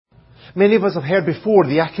Many of us have heard before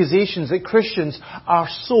the accusations that Christians are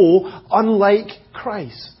so unlike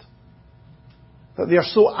Christ. That they are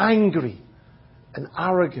so angry and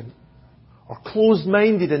arrogant, or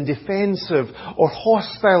closed-minded and defensive, or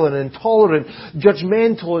hostile and intolerant,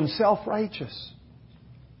 judgmental and self-righteous.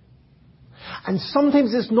 And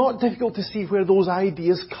sometimes it's not difficult to see where those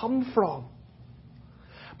ideas come from.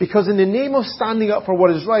 Because in the name of standing up for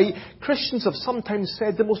what is right, Christians have sometimes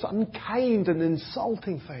said the most unkind and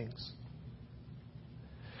insulting things.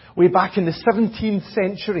 Way back in the 17th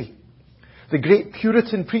century, the great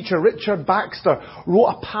Puritan preacher Richard Baxter wrote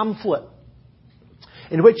a pamphlet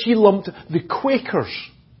in which he lumped the Quakers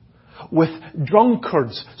with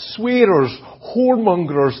drunkards, swearers,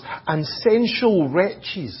 whoremongers, and sensual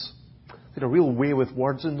wretches. They had a real way with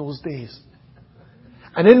words in those days.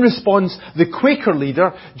 And in response, the Quaker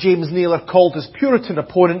leader, James Naylor, called his Puritan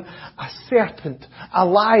opponent a serpent, a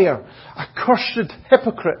liar, a cursed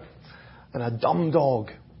hypocrite, and a dumb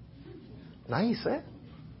dog. Nice, eh?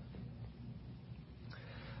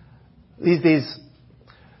 These days,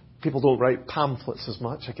 people don't write pamphlets as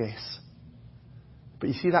much, I guess. But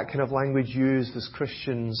you see that kind of language used as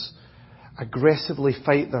Christians aggressively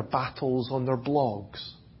fight their battles on their blogs,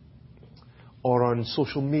 or on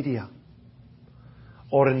social media,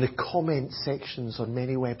 or in the comment sections on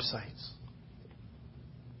many websites.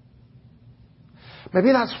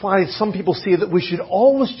 Maybe that's why some people say that we should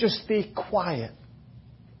always just stay quiet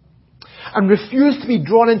and refuse to be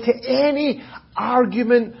drawn into any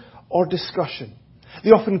argument or discussion.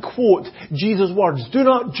 They often quote Jesus' words, "Do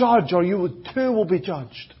not judge or you too will be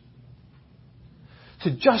judged."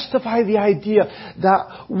 To justify the idea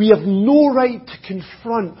that we have no right to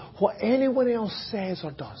confront what anyone else says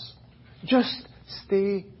or does. Just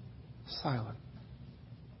stay silent.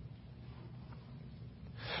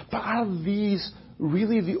 But are these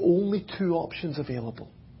really the only two options available?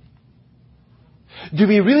 Do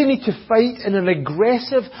we really need to fight in an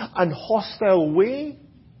aggressive and hostile way?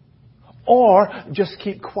 Or just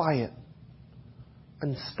keep quiet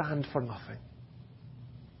and stand for nothing?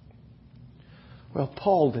 Well,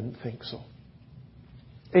 Paul didn't think so.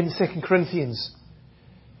 In 2 Corinthians,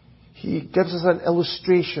 he gives us an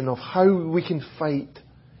illustration of how we can fight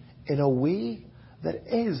in a way that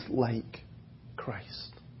is like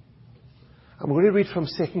Christ. I'm going to read from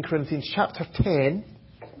 2 Corinthians chapter 10,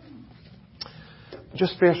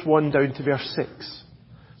 just verse 1 down to verse 6.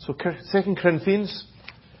 So 2 Corinthians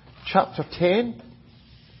chapter 10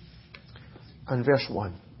 and verse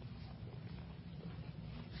 1.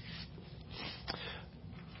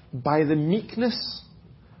 By the meekness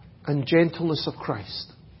and gentleness of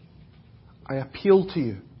Christ, I appeal to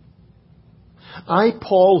you. I,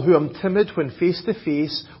 Paul, who am timid when face to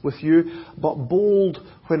face with you, but bold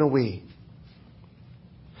when away.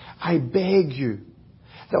 I beg you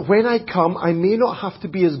that when I come, I may not have to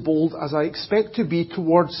be as bold as I expect to be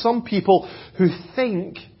towards some people who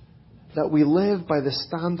think that we live by the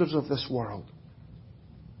standards of this world.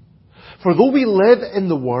 For though we live in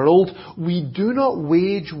the world, we do not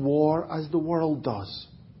wage war as the world does.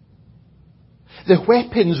 The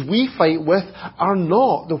weapons we fight with are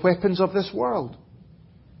not the weapons of this world.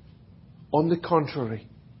 On the contrary,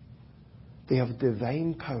 they have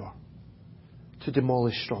divine power to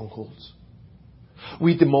demolish strongholds.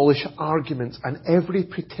 We demolish arguments and every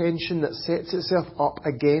pretension that sets itself up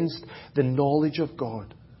against the knowledge of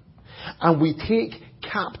God. And we take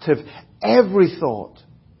captive every thought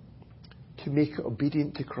to make it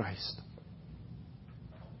obedient to Christ.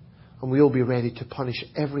 And we'll be ready to punish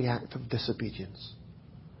every act of disobedience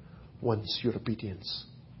once your obedience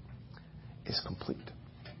is complete.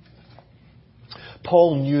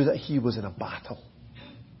 Paul knew that he was in a battle.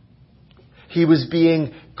 He was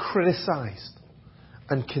being criticized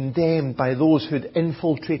and condemned by those who had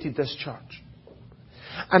infiltrated this church.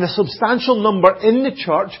 And a substantial number in the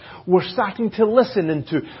church were starting to listen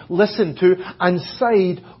to and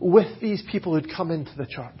side with these people who'd come into the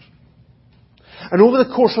church. And over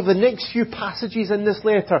the course of the next few passages in this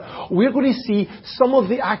letter, we're going to see some of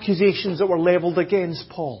the accusations that were levelled against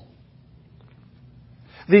Paul.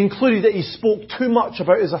 They included that he spoke too much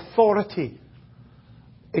about his authority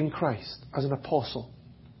in Christ as an apostle.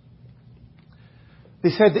 They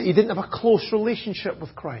said that he didn't have a close relationship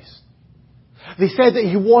with Christ. They said that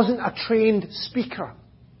he wasn't a trained speaker,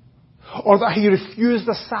 or that he refused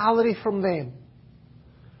a salary from them.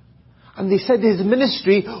 And they said his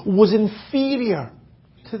ministry was inferior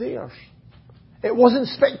to theirs. It wasn't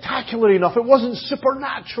spectacular enough. It wasn't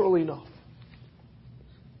supernatural enough.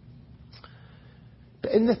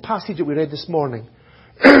 But in the passage that we read this morning,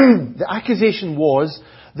 the accusation was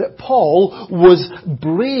that Paul was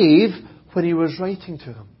brave when he was writing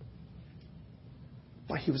to them.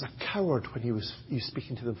 but he was a coward when he was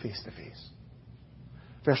speaking to them face to face.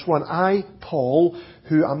 Verse 1, I, Paul,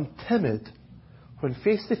 who am timid when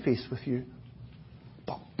face to face with you,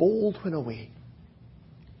 but bold when away.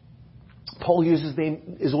 Paul uses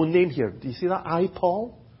his own name here. Do you see that? I,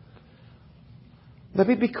 Paul?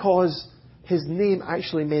 Maybe because his name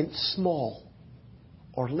actually meant small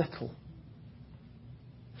or little.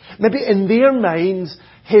 Maybe in their minds,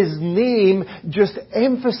 his name just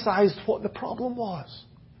emphasized what the problem was.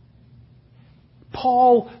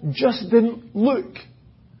 Paul just didn't look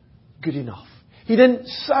good enough. He didn't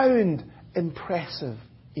sound impressive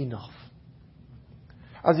enough.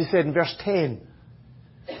 As he said in verse 10,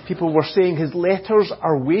 people were saying his letters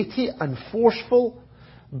are weighty and forceful,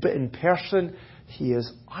 but in person he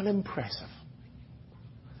is unimpressive.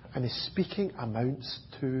 And his speaking amounts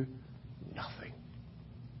to nothing.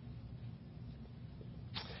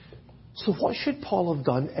 So what should Paul have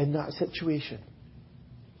done in that situation?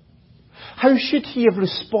 How should he have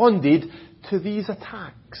responded to these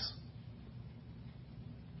attacks?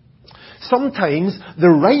 Sometimes the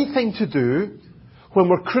right thing to do when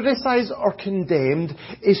we're criticized or condemned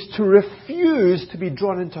is to refuse to be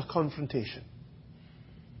drawn into a confrontation.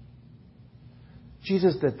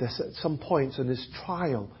 Jesus did this at some points in his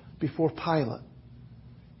trial before Pilate.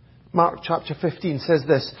 Mark chapter 15 says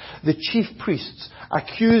this, the chief priests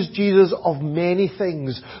accused Jesus of many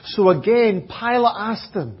things. So again, Pilate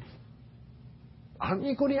asked him, aren't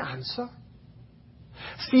you going to answer?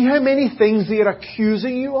 See how many things they are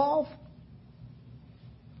accusing you of?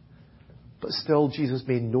 But still Jesus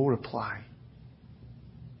made no reply.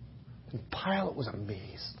 And Pilate was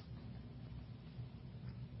amazed.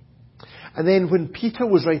 And then when Peter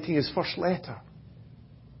was writing his first letter,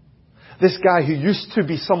 this guy who used to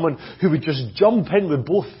be someone who would just jump in with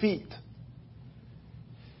both feet,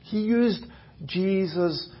 he used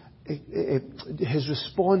Jesus, his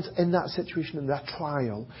response in that situation, in that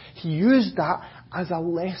trial, he used that as a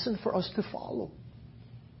lesson for us to follow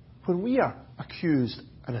when we are accused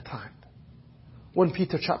and attacked. 1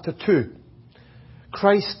 Peter chapter 2.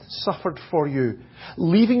 Christ suffered for you,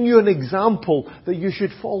 leaving you an example that you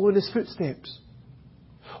should follow in his footsteps.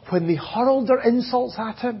 When they hurled their insults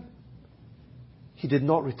at him, he did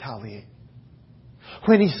not retaliate.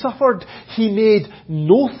 When he suffered, he made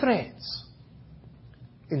no threats.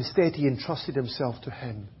 Instead, he entrusted himself to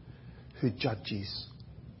him who judges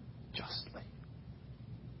justly.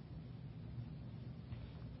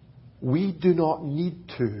 We do not need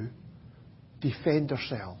to defend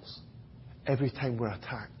ourselves every time we're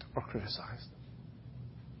attacked or criticized.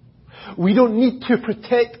 We don't need to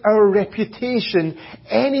protect our reputation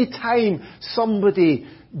any time somebody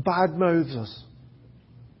badmouths us.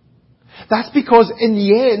 That's because in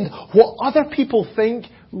the end, what other people think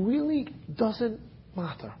really doesn't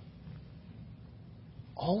matter.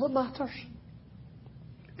 All that matters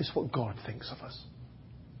is what God thinks of us.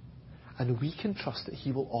 And we can trust that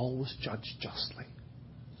he will always judge justly.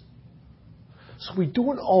 So we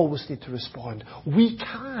don't always need to respond. We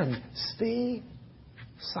can stay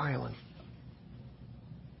silent.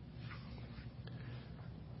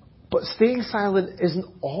 But staying silent isn't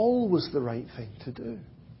always the right thing to do.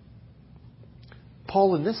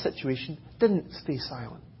 Paul in this situation didn't stay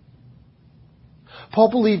silent. Paul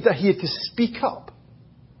believed that he had to speak up,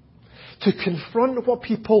 to confront what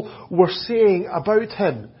people were saying about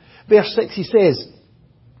him. Verse 6 he says,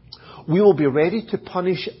 we will be ready to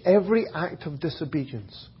punish every act of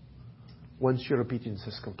disobedience once your obedience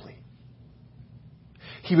is complete.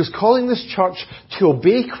 He was calling this church to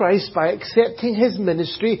obey Christ by accepting his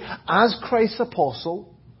ministry as Christ's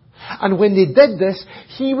apostle. And when they did this,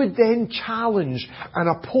 he would then challenge and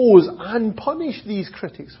oppose and punish these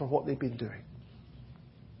critics for what they'd been doing.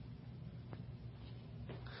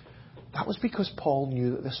 That was because Paul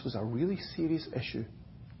knew that this was a really serious issue.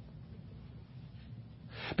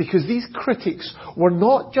 Because these critics were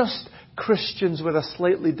not just Christians with a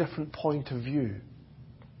slightly different point of view.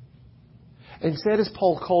 Instead, as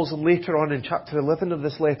Paul calls them later on in chapter 11 of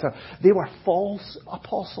this letter, they were false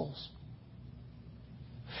apostles.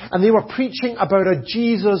 And they were preaching about a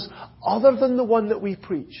Jesus other than the one that we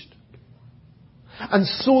preached. And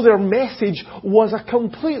so their message was a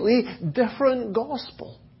completely different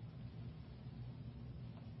gospel.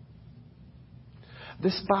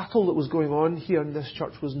 This battle that was going on here in this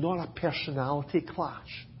church was not a personality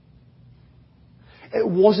clash. It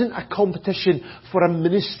wasn't a competition for a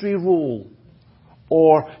ministry role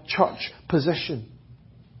or church position.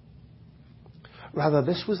 Rather,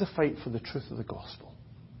 this was a fight for the truth of the gospel.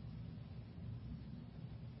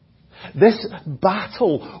 This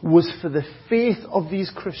battle was for the faith of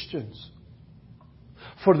these Christians,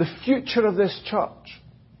 for the future of this church,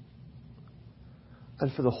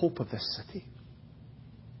 and for the hope of this city.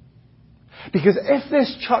 Because if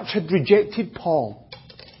this church had rejected Paul,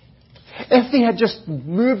 if they had just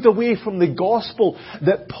moved away from the gospel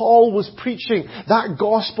that Paul was preaching, that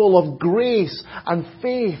gospel of grace and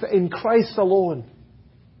faith in Christ alone,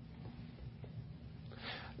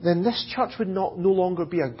 then this church would no longer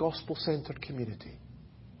be a gospel-centered community.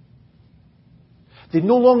 They'd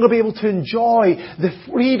no longer be able to enjoy the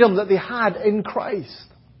freedom that they had in Christ.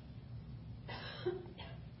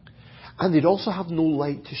 And they'd also have no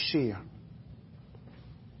light to share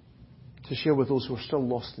with those who are still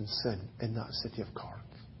lost in sin in that city of Corinth.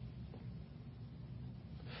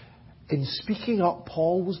 In speaking up,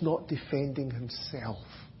 Paul was not defending himself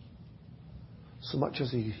so much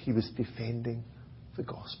as he was defending the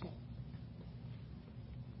gospel.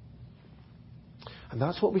 And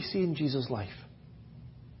that's what we see in Jesus' life.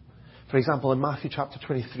 For example, in Matthew chapter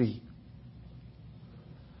 23,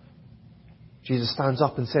 Jesus stands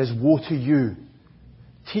up and says, "Woe to you,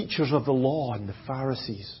 teachers of the law and the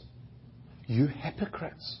Pharisees, you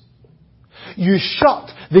hypocrites! You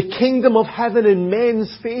shut the kingdom of heaven in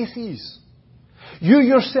men's faces. You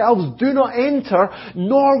yourselves do not enter,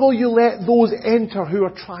 nor will you let those enter who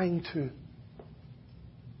are trying to."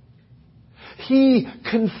 He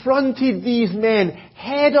confronted these men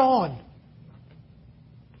head on,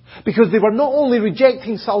 because they were not only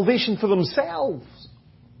rejecting salvation for themselves,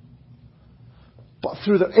 but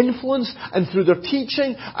through their influence and through their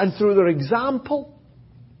teaching and through their example,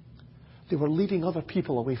 they were leading other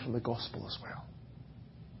people away from the gospel as well.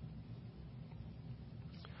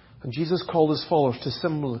 And Jesus called his followers to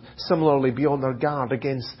similarly be on their guard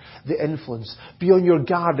against the influence. Be on your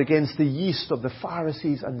guard against the yeast of the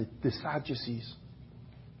Pharisees and the Sadducees.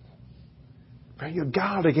 Be on your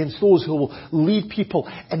guard against those who will lead people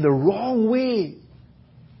in the wrong way.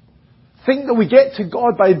 Think that we get to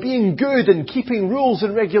God by being good and keeping rules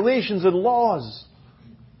and regulations and laws.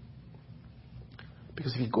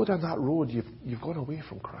 Because if you go down that road, you've gone away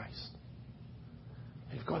from Christ.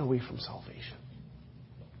 You've gone away from salvation.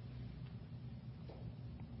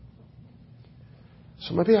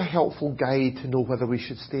 So maybe a helpful guide to know whether we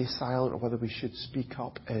should stay silent or whether we should speak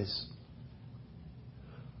up is,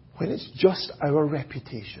 when it's just our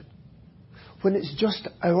reputation, when it's just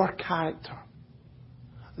our character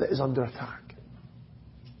that is under attack,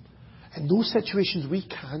 in those situations we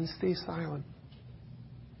can stay silent,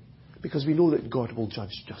 because we know that God will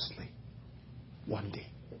judge justly one day.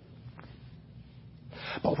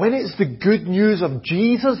 But when it's the good news of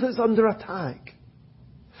Jesus that's under attack,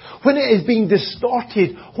 when it is being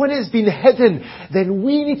distorted, when it's been hidden, then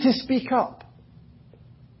we need to speak up.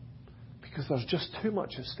 Because there's just too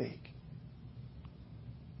much at stake.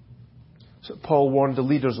 So Paul warned the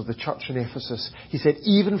leaders of the church in Ephesus. He said,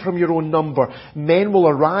 "Even from your own number, men will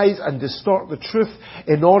arise and distort the truth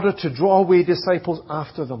in order to draw away disciples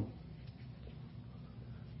after them.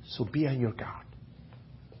 So be on your guard."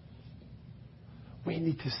 We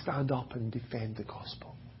need to stand up and defend the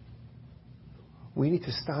gospel. We need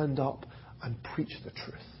to stand up and preach the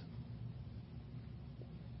truth.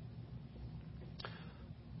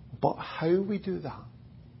 But how we do that,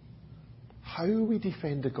 how we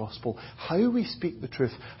defend the gospel, how we speak the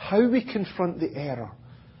truth, how we confront the error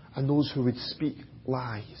and those who would speak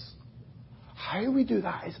lies, how we do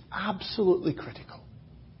that is absolutely critical.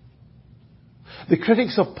 The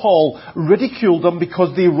critics of Paul ridiculed him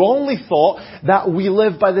because they wrongly thought that we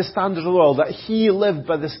live by the standards of the world, that he lived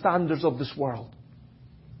by the standards of this world.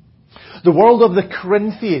 The world of the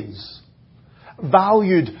Corinthians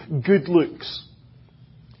valued good looks,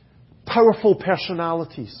 powerful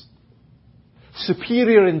personalities,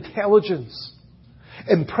 superior intelligence,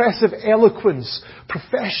 impressive eloquence,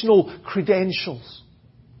 professional credentials.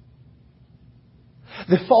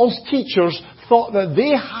 The false teachers thought that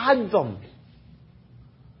they had them,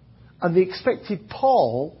 and they expected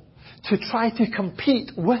Paul to try to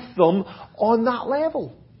compete with them on that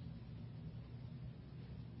level.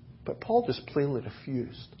 But Paul just plainly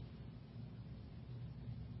refused.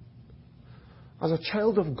 As a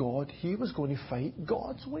child of God, he was going to fight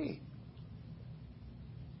God's way.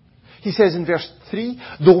 He says in verse 3,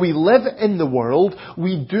 "Though we live in the world,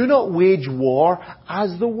 we do not wage war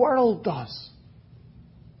as the world does."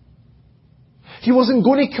 He wasn't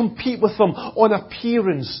going to compete with them on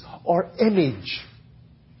appearance or image.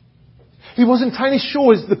 He wasn't trying to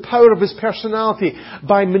show the power of his personality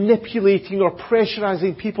by manipulating or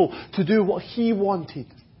pressurizing people to do what he wanted.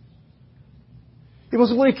 He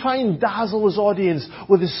wasn't going to try and dazzle his audience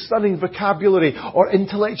with his stunning vocabulary or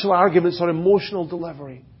intellectual arguments or emotional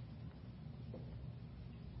delivery.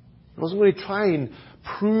 He wasn't going to try and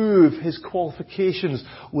prove his qualifications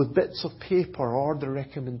with bits of paper or the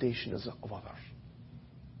recommendations of others.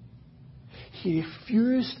 He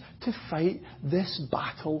refused to fight this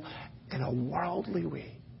battle in a worldly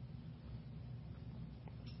way.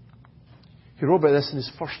 He wrote about this in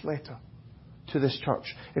his first letter to this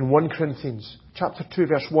church. In 1 Corinthians chapter 2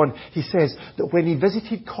 verse 1, he says that when he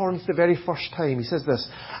visited Corinth the very first time, he says this,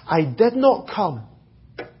 "I did not come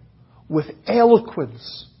with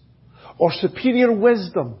eloquence or superior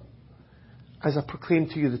wisdom as I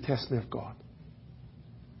proclaimed to you the testimony of God."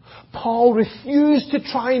 Paul refused to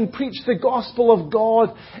try and preach the gospel of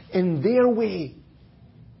God in their way.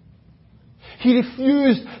 He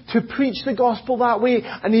refused to preach the gospel that way,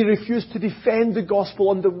 and he refused to defend the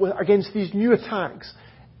gospel against these new attacks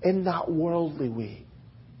in that worldly way.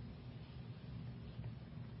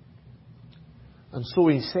 And so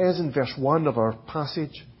he says in verse 1 of our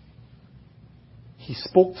passage, he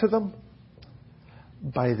spoke to them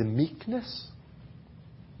by the meekness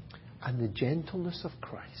and the gentleness of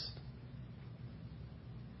Christ.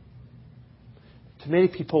 To many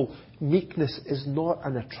people, meekness is not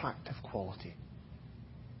an attractive quality.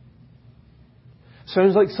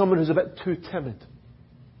 Sounds like someone who's a bit too timid,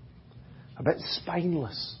 a bit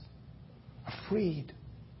spineless, afraid.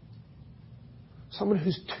 Someone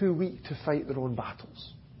who's too weak to fight their own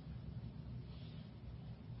battles.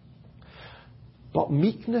 But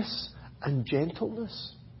meekness and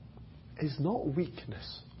gentleness is not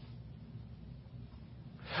weakness.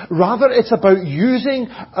 Rather, it's about using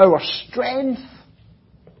our strength,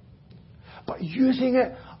 but using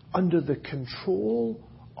it under the control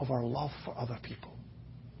of our love for other people.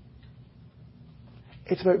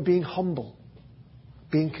 It's about being humble,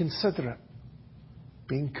 being considerate,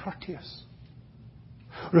 being courteous,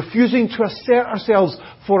 refusing to assert ourselves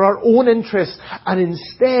for our own interests, and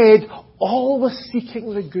instead always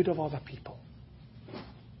seeking the good of other people.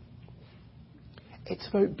 It's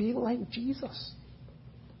about being like Jesus.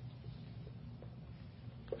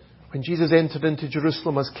 When Jesus entered into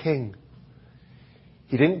Jerusalem as king,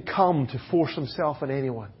 he didn't come to force himself on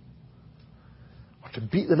anyone or to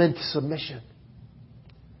beat them into submission.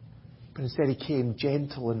 But instead he came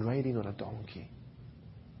gentle and riding on a donkey,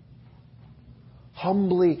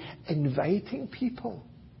 humbly inviting people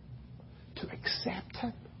to accept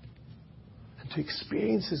him and to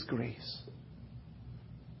experience his grace.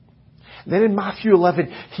 And then in Matthew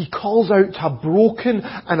 11, he calls out to a broken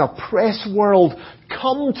and oppressed world,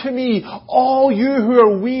 "Come to me, all you who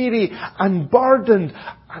are weary and burdened,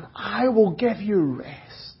 and I will give you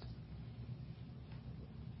rest.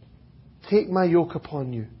 Take my yoke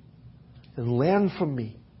upon you and learn from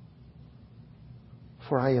me,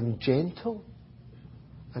 for I am gentle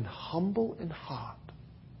and humble in heart,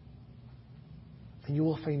 and you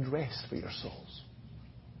will find rest for your souls."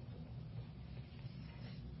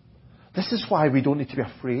 This is why we don't need to be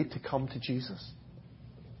afraid to come to Jesus.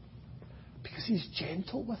 Because he's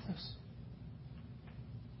gentle with us.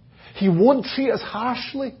 He won't treat us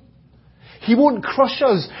harshly. He won't crush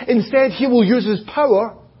us. Instead, he will use his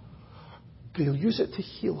power, but he'll use it to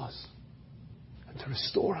heal us and to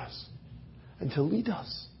restore us and to lead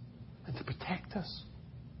us and to protect us.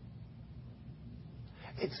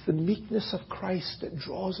 It's the meekness of Christ that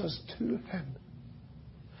draws us to him,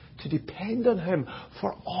 to depend on him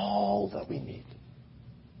for all that we need.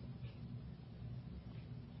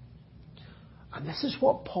 And this is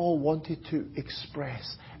what Paul wanted to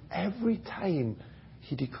express every time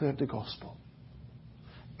he declared the gospel.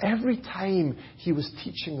 Every time he was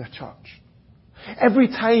teaching the church. Every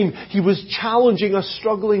time he was challenging a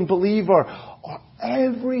struggling believer. Or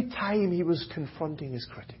every time he was confronting his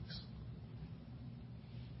critics.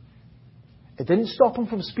 It didn't stop him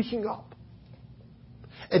from speaking up.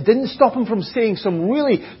 It didn't stop him from saying some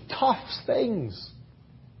really tough things.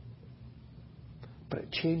 But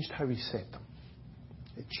it changed how he said them.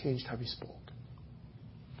 It changed how he spoke.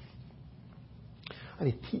 And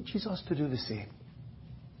he teaches us to do the same.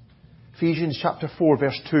 Ephesians chapter 4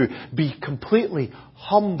 verse 2. Be completely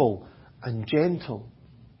humble and gentle.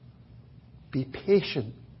 Be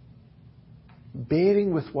patient,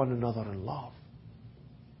 bearing with one another in love.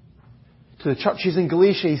 To the churches in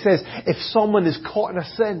Galatia, he says, if someone is caught in a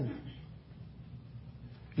sin,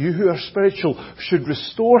 you who are spiritual should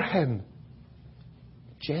restore him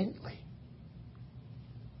gently.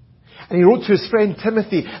 And he wrote to his friend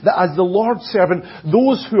Timothy that as the Lord's servant,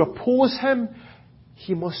 those who oppose him,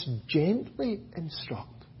 he must gently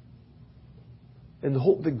instruct, in the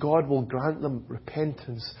hope that God will grant them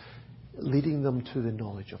repentance, leading them to the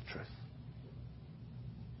knowledge of truth.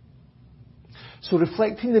 So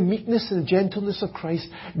reflecting the meekness and gentleness of Christ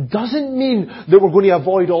doesn't mean that we're going to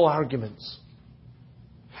avoid all arguments.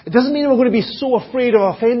 It doesn't mean we're going to be so afraid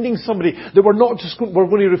of offending somebody that we're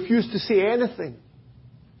going to refuse to say anything.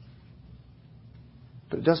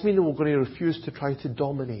 But it does mean that we're going to refuse to try to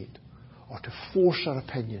dominate or to force our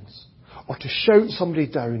opinions or to shout somebody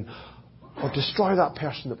down or destroy that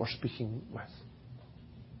person that we're speaking with.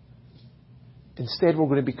 Instead, we're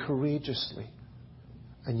going to be courageously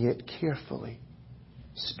and yet carefully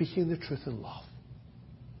speaking the truth in love,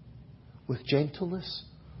 with gentleness,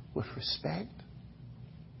 with respect,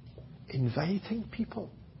 inviting people.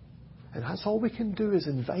 And that's all we can do, is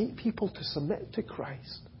invite people to submit to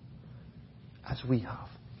Christ as we have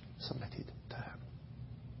submitted to Him.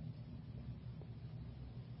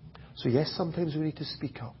 So yes, sometimes we need to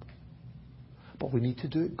speak up, but we need to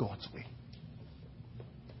do it God's way.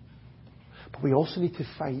 But we also need to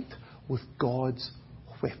fight with God's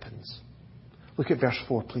weapons. Look at verse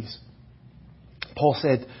 4, please. Paul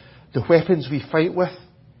said, the weapons we fight with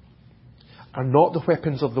are not the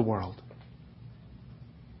weapons of the world.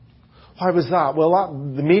 Why was that? Well,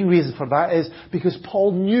 the main reason for that is because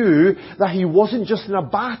Paul knew that he wasn't just in a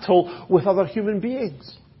battle with other human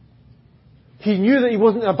beings. He knew that he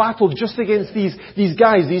wasn't in a battle just against these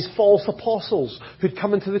guys, these false apostles who'd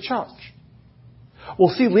come into the church.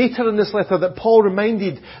 We'll see later in this letter that Paul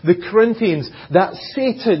reminded the Corinthians that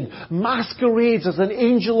Satan masquerades as an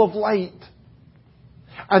angel of light.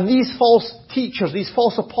 And these false teachers, these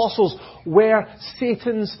false apostles, were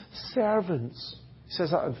Satan's servants. He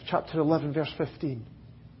says that in chapter 11, verse 15.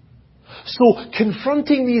 So,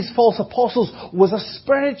 confronting these false apostles was a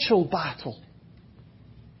spiritual battle.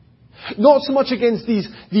 Not so much against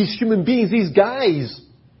these human beings, these guys,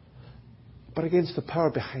 but against the power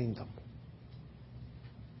behind them.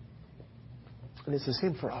 And it's the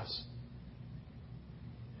same for us.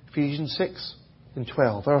 Ephesians 6 and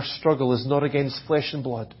 12. Our struggle is not against flesh and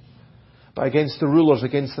blood, but against the rulers,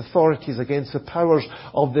 against authorities, against the powers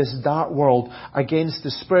of this dark world, against the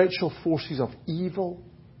spiritual forces of evil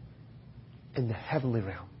in the heavenly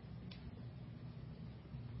realm.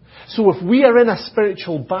 So if we are in a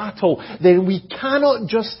spiritual battle, then we cannot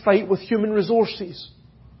just fight with human resources,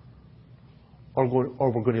 or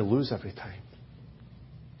we're going to lose every time.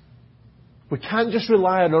 We can't just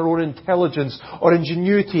rely on our own intelligence or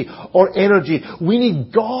ingenuity or energy. We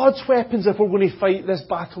need God's weapons if we're going to fight this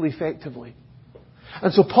battle effectively.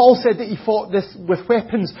 And so Paul said that he fought this with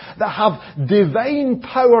weapons that have divine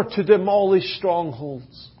power to demolish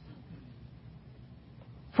strongholds.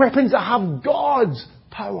 Weapons that have God's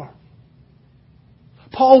power.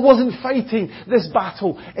 Paul wasn't fighting this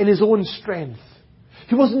battle in his own strength.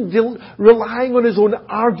 He wasn't relying on his own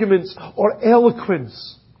arguments or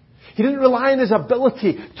eloquence. He didn't rely on his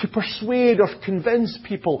ability to persuade or convince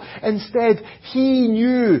people. Instead, he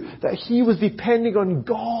knew that he was depending on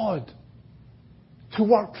God to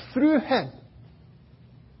work through him.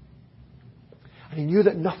 And he knew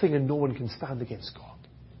that nothing and no one can stand against God.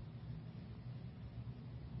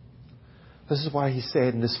 This is why he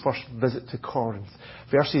said in this first visit to Corinth,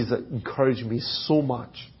 verses that encouraged me so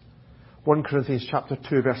much. 1 Corinthians chapter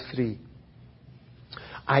 2, verse 3.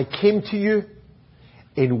 I came to you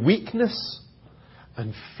in weakness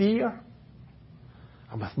and fear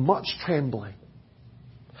and with much trembling.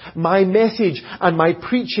 My message and my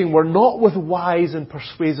preaching were not with wise and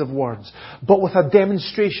persuasive words, but with a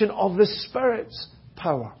demonstration of the Spirit's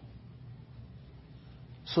power,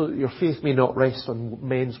 so that your faith may not rest on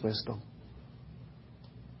men's wisdom,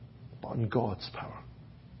 but on God's power.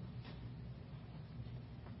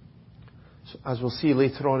 So as we'll see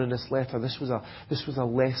later on in this letter, this was a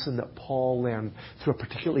lesson that Paul learned through a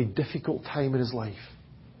particularly difficult time in his life.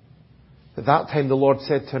 At that time the Lord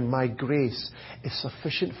said to him, my grace is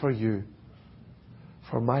sufficient for you,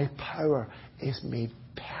 for my power is made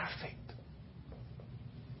perfect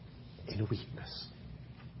in weakness.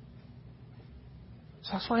 So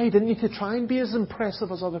that's why he didn't need to try and be as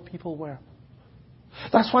impressive as other people were.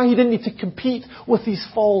 That's why he didn't need to compete with these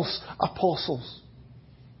false apostles.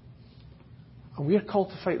 And we are called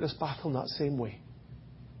to fight this battle in that same way.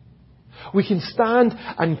 We can stand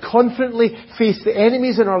and confidently face the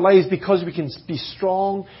enemies in our lives because we can be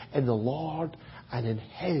strong in the Lord and in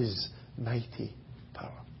His mighty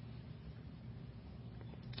power.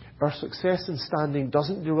 Our success in standing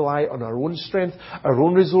doesn't rely on our own strength, our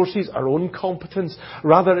own resources, our own competence.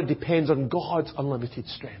 Rather, it depends on God's unlimited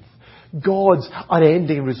strength, God's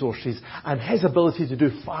unending resources, and His ability to do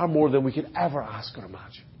far more than we could ever ask or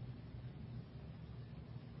imagine.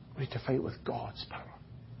 We need to fight with God's power.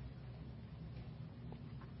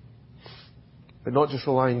 But not just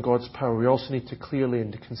rely on God's power, we also need to clearly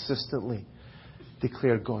and consistently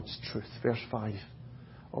declare God's truth. Verse 5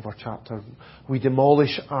 of our chapter. We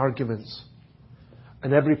demolish arguments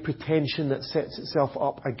and every pretension that sets itself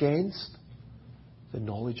up against the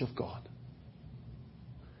knowledge of God.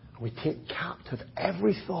 And we take captive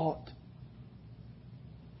every thought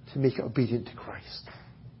to make it obedient to Christ.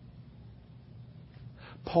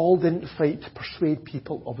 Paul didn't fight to persuade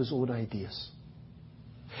people of his own ideas.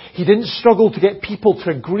 He didn't struggle to get people to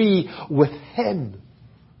agree with him.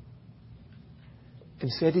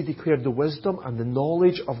 Instead, he declared the wisdom and the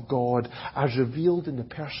knowledge of God as revealed in the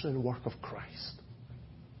person and work of Christ.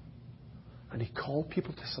 And he called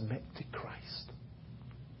people to submit to Christ.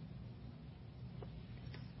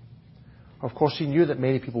 Of course, he knew that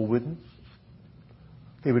many people wouldn't.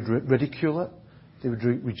 They would ridicule it. They would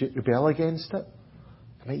rebel against it.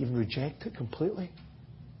 They might even reject it completely.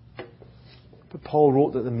 But Paul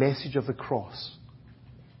wrote that the message of the cross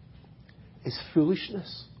is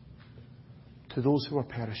foolishness to those who are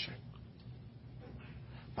perishing.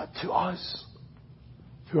 But to us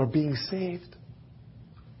who are being saved,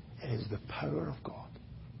 it is the power of God.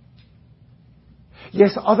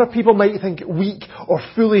 Yes, other people might think it weak or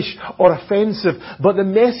foolish or offensive, but the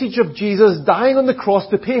message of Jesus dying on the cross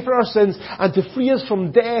to pay for our sins and to free us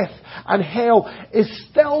from death and hell is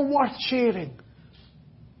still worth sharing.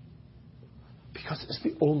 Because it's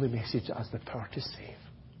the only message that has the power to save.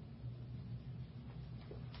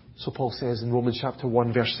 So Paul says in Romans chapter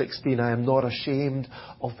 1 verse 16, I am not ashamed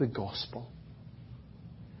of the gospel,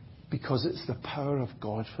 because it's the power of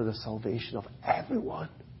God for the salvation of everyone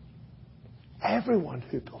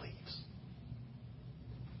who believes.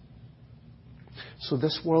 So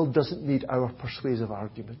this world doesn't need our persuasive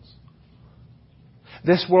arguments.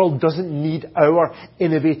 This world doesn't need our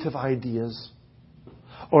innovative ideas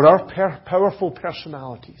or our powerful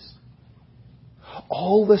personalities.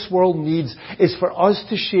 All this world needs is for us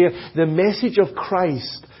to share the message of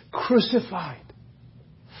Christ crucified,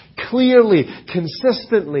 clearly,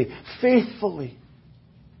 consistently, faithfully.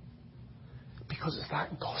 Because it's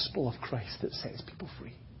that gospel of Christ that sets people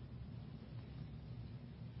free.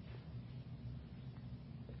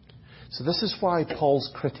 So this is why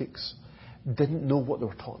Paul's critics didn't know what they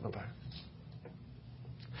were talking about.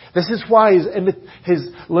 This is why his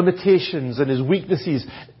limitations and his weaknesses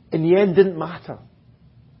in the end didn't matter.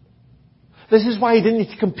 This is why he didn't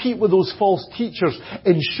need to compete with those false teachers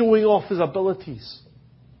in showing off his abilities.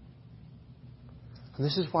 And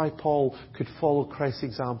this is why Paul could follow Christ's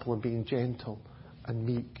example in being gentle and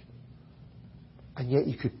meek. And yet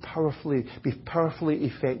he could be powerfully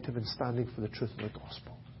effective in standing for the truth of the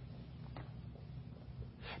gospel.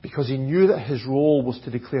 Because he knew that his role was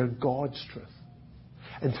to declare God's truth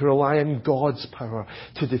and to rely on God's power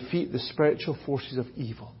to defeat the spiritual forces of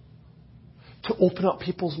evil, to open up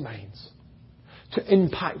people's minds, to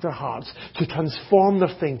impact their hearts, to transform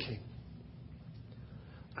their thinking,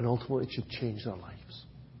 and ultimately to change their lives.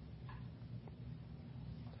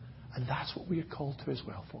 And that's what we are called to as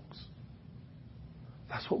well, folks.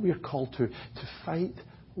 That's what we are called to fight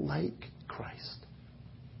like Christ.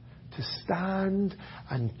 To stand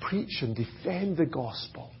and preach and defend the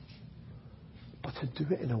gospel, but to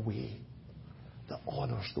do it in a way that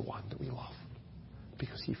honours the one that we love,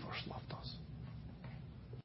 because he first loved us.